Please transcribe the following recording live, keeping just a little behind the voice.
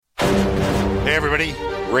Hey everybody,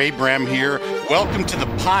 Ray Brem here. Welcome to the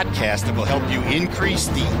podcast that will help you increase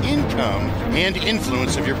the income and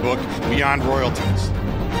influence of your book beyond royalties.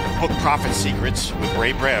 Book Profit Secrets with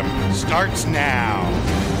Ray Brem starts now.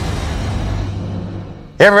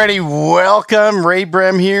 Hey everybody, welcome. Ray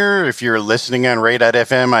Brem here. If you're listening on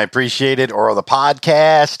ray.fm, I appreciate it. Or the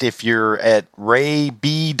podcast, if you're at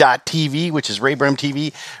rayb.tv, which is Ray Brem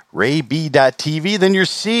TV, rayb.tv, then you're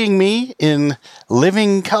seeing me in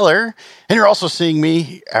living color. And you're also seeing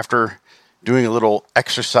me after doing a little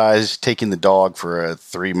exercise, taking the dog for a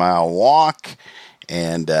 3-mile walk.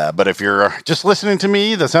 And but if you're just listening to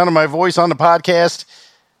me, the sound of my voice on the podcast,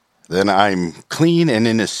 then I'm clean and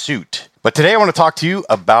in a suit. But today I want to talk to you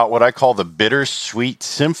about what I call the Bittersweet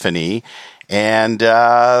Symphony. And,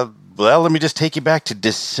 let me just take you back to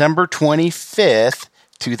December 25th,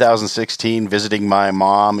 2016, visiting my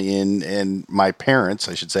mom and my parents,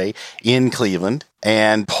 I should say, in Cleveland,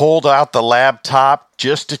 and pulled out the laptop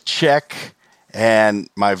just to check. And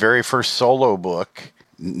my very first solo book,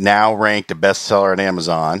 now ranked a bestseller on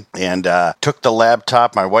Amazon, and took the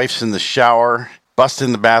laptop. My wife's in the shower. Bust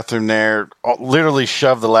in the bathroom there, literally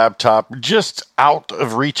shoved the laptop just out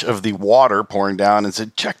of reach of the water pouring down and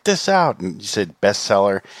said, check this out. And he said,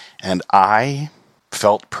 bestseller. And I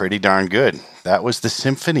felt pretty darn good. That was the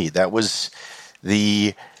symphony. That was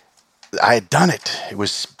I had done it. It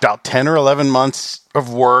was about 10 or 11 months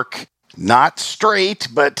of work. Not straight,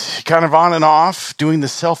 but kind of on and off, doing the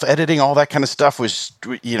self-editing, all that kind of stuff was,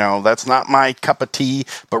 that's not my cup of tea,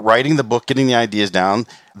 but writing the book, getting the ideas down,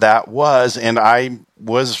 that was, and I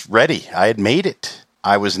was ready. I had made it.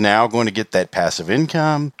 I was now going to get that passive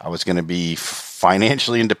income. I was going to be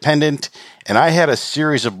financially independent, and I had a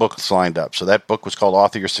series of books lined up. So that book was called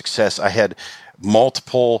Author Your Success. I had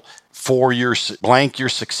multiple 4-year blank your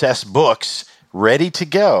success books ready to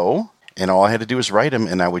go. And all I had to do was write them,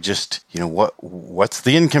 and I would just, what's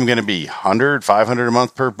the income going to be? 100, 500 a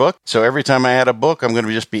month per book? So every time I had a book, I'm going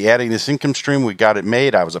to just be adding this income stream. We got it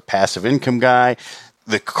made. I was a passive income guy.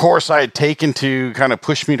 The course I had taken to kind of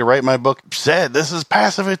push me to write my book said, this is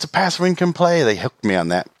passive. It's a passive income play. They hooked me on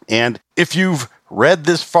that. And if you've read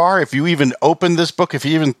this far, if you even opened this book, if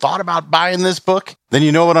you even thought about buying this book, then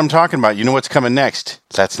you know what I'm talking about. You know what's coming next.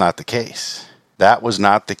 That's not the case. That was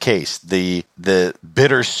not the case. The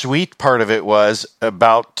bittersweet part of it was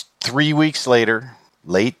about 3 weeks later,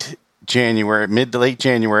 mid to late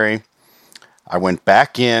January, I went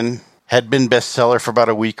back in, had been bestseller for about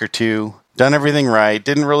a week or two, done everything right,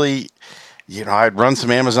 didn't really, I'd run some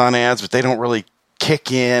Amazon ads, but they don't really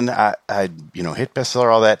kick in. I hit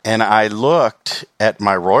bestseller, all that. And I looked at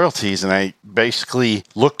my royalties, and I basically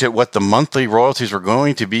looked at what the monthly royalties were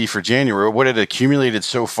going to be for January, what had accumulated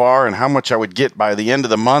so far, and how much I would get by the end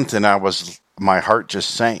of the month. And my heart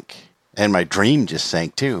just sank, and my dream just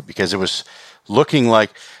sank too, because it was looking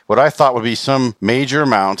like what I thought would be some major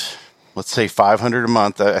amount, let's say $500 a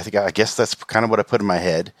month. I guess that's kind of what I put in my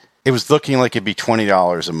head. It was looking like it'd be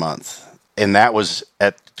 $20 a month. And that was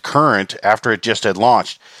at current after it just had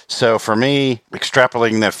launched. So for me,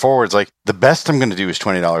 extrapolating that forward, it's like the best I'm going to do is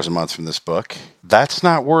 $20 a month from this book. That's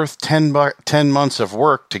not worth 10 months of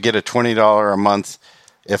work to get a $20 a month,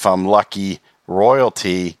 if I'm lucky,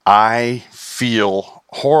 royalty. I feel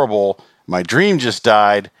horrible. My dream just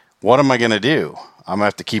died. What am I going to do? I'm going to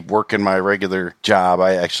have to keep working my regular job.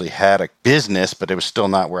 I actually had a business, but it was still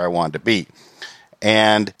not where I wanted to be.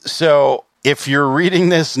 And so if you're reading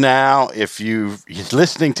this now, if you're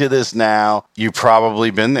listening to this now, you've probably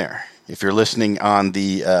been there. If you're listening on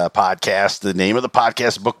the podcast, the name of the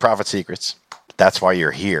podcast, Book Profit Secrets, that's why you're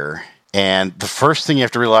here. And the first thing you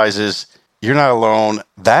have to realize is you're not alone.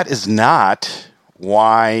 That is not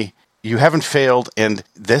why you haven't failed. And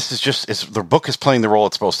this is just, the book is playing the role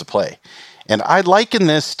it's supposed to play. And I liken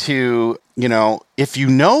this to, if you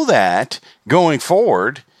know that going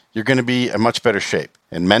forward, you're going to be in much better shape,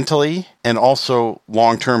 and mentally, and also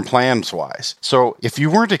long-term plans wise. So if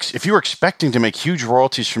you were expecting to make huge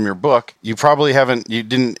royalties from your book, you probably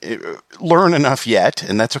didn't learn enough yet,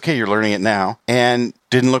 and that's okay. You're learning it now, and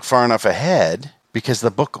didn't look far enough ahead, because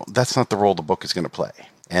that's not the role the book is going to play.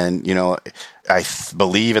 And, I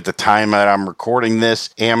believe at the time that I'm recording this,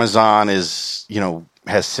 Amazon has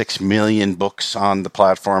 6 million books on the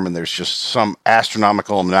platform, and there's just some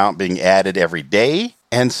astronomical amount being added every day.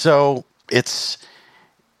 And so it's,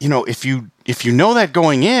 if you know that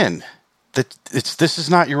going in, that this is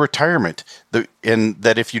not your retirement, and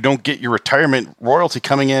that if you don't get your retirement royalty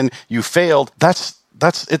coming in, you failed. That's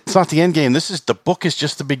it's not the end game. The book is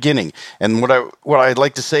just the beginning. And what I'd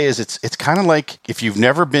like to say is it's kind of like if you've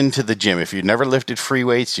never been to the gym, if you've never lifted free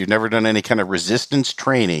weights, you've never done any kind of resistance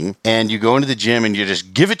training, and you go into the gym and you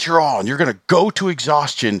just give it your all, and you're going to go to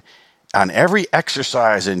exhaustion on every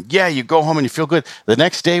exercise, and you go home and you feel good. The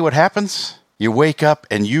next day, what happens? You wake up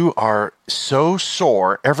and you are so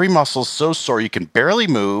sore. Every muscle's so sore you can barely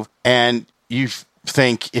move, and you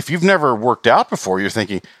think, if you've never worked out before, you're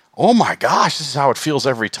thinking, oh my gosh, this is how it feels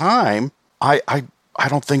every time. I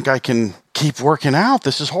don't think I can keep working out.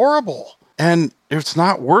 This is horrible. And it's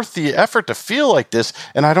not worth the effort to feel like this.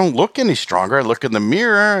 And I don't look any stronger. I look in the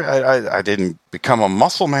mirror. I didn't become a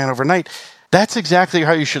muscle man overnight. That's exactly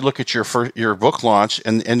how you should look at your book launch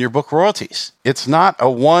and your book royalties. It's not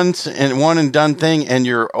a one and done thing and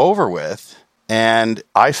you're over with. And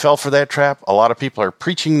I fell for that trap. A lot of people are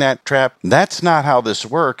preaching that trap. That's not how this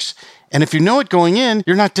works. And if you know it going in,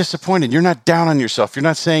 you're not disappointed. You're not down on yourself. You're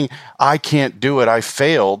not saying, I can't do it. I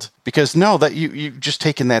failed. Because no, that you've just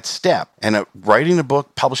taken that step. And writing a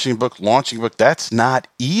book, publishing a book, launching a book, that's not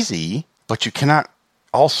easy. But you cannot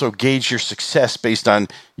also gauge your success based on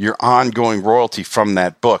your ongoing royalty from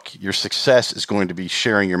that book. Your success is going to be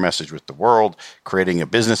sharing your message with the world, creating a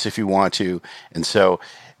business if you want to. And so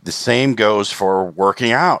the same goes for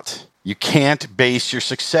working out. You can't base your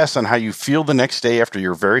success on how you feel the next day after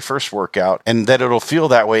your very first workout, and that it'll feel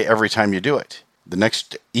that way every time you do it. The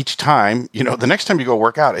next time you go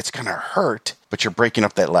work out, it's going to hurt, but you're breaking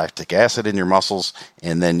up that lactic acid in your muscles,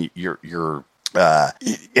 and then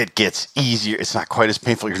it gets easier. It's not quite as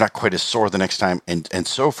painful. You're not quite as sore the next time, and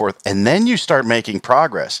so forth. And then you start making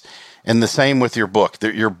progress. And the same with your book.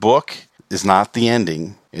 Your book is not the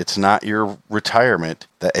ending. It's not your retirement.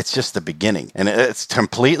 It's just the beginning. And it's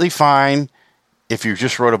completely fine if you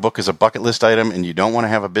just wrote a book as a bucket list item and you don't want to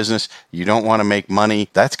have a business, you don't want to make money.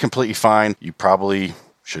 That's completely fine. You probably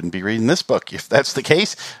shouldn't be reading this book if that's the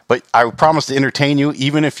case. But I promise to entertain you,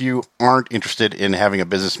 even if you aren't interested in having a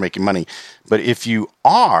business making money. But if you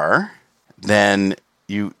are, then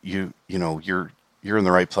you're in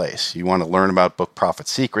the right place. You want to learn about book profit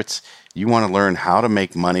secrets. You want to learn how to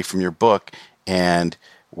make money from your book. And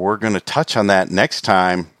we're going to touch on that next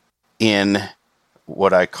time in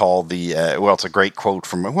what I call it's a great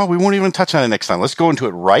quote we won't even touch on it next time. Let's go into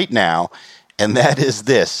it right now. And that is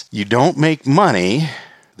this: you don't make money.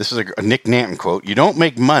 This is a Nick Nanton quote. You don't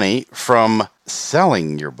make money from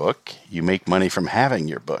selling your book. You make money from having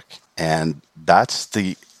your book. And that's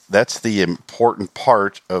the important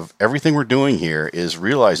part of everything we're doing here, is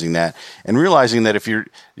realizing that, and realizing that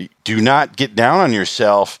do not get down on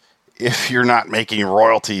yourself if you're not making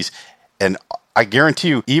royalties. And I guarantee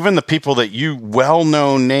you, even the people that you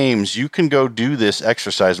well-known names, you can go do this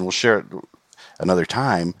exercise, and we'll share it another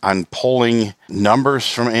time, on pulling numbers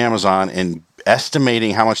from Amazon and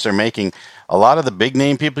estimating how much they're making. A lot of the big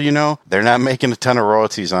name people, they're not making a ton of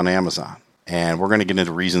royalties on Amazon. And we're going to get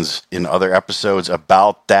into reasons in other episodes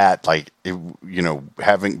about that, like,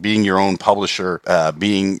 being your own publisher,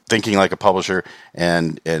 thinking like a publisher,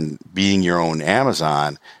 and being your own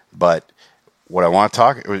Amazon. But what I want to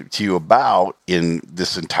talk to you about in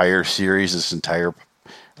this entire series, this entire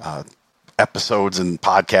episodes and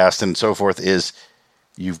podcasts and so forth, is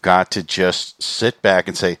you've got to just sit back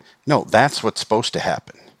and say, no, that's what's supposed to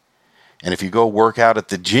happen. And if you go work out at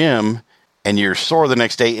the gym and you're sore the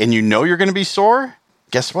next day and you're going to be sore,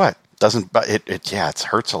 guess what? It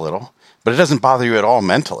hurts a little, but it doesn't bother you at all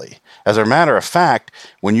mentally. As a matter of fact,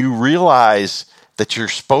 when you realize that you're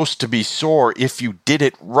supposed to be sore if you did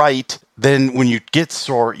it right, then when you get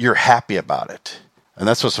sore, you're happy about it. And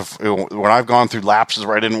that's when I've gone through lapses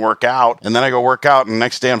where I didn't work out, and then I go work out, and the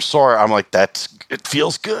next day I'm sore, I'm like, it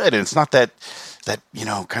feels good. And it's not that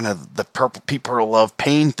kind of the purple people love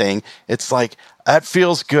pain thing. It's like, that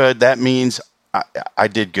feels good. That means I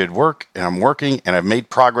did good work, and I'm working, and I've made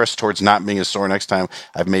progress towards not being as sore next time.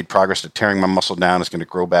 I've made progress to tearing my muscle down. It's going to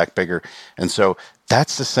grow back bigger. And so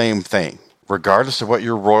that's the same thing. Regardless of what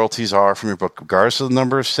your royalties are from your book, regardless of the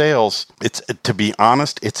number of sales, to be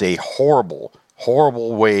honest, it's a horrible,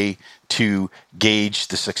 horrible way to gauge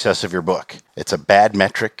the success of your book. It's a bad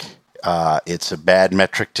metric. It's a bad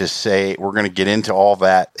metric to say. We're going to get into all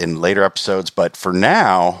that in later episodes. But for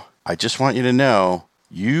now, I just want you to know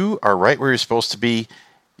you are right where you're supposed to be.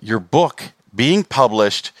 Your book being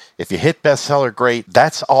published, if you hit bestseller, great.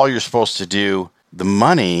 That's all you're supposed to do. The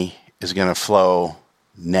money is going to flow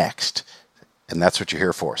next. And that's what you're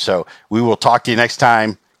here for. So we will talk to you next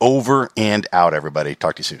time. Over and out, everybody.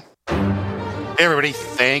 Talk to you soon. Hey, everybody.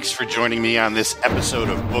 Thanks for joining me on this episode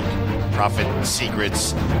of Book nonprofit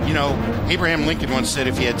secrets. You know, Abraham Lincoln once said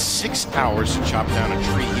if he had 6 hours to chop down a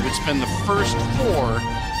tree, he would spend the first 4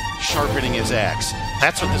 sharpening his axe.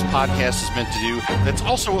 That's what this podcast is meant to do. That's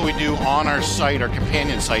also what we do on our site, our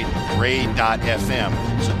companion site,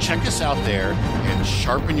 ray.fm. So check us out there and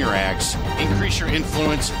sharpen your axe, increase your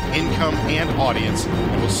influence, income, and audience,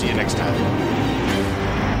 and we'll see you next time.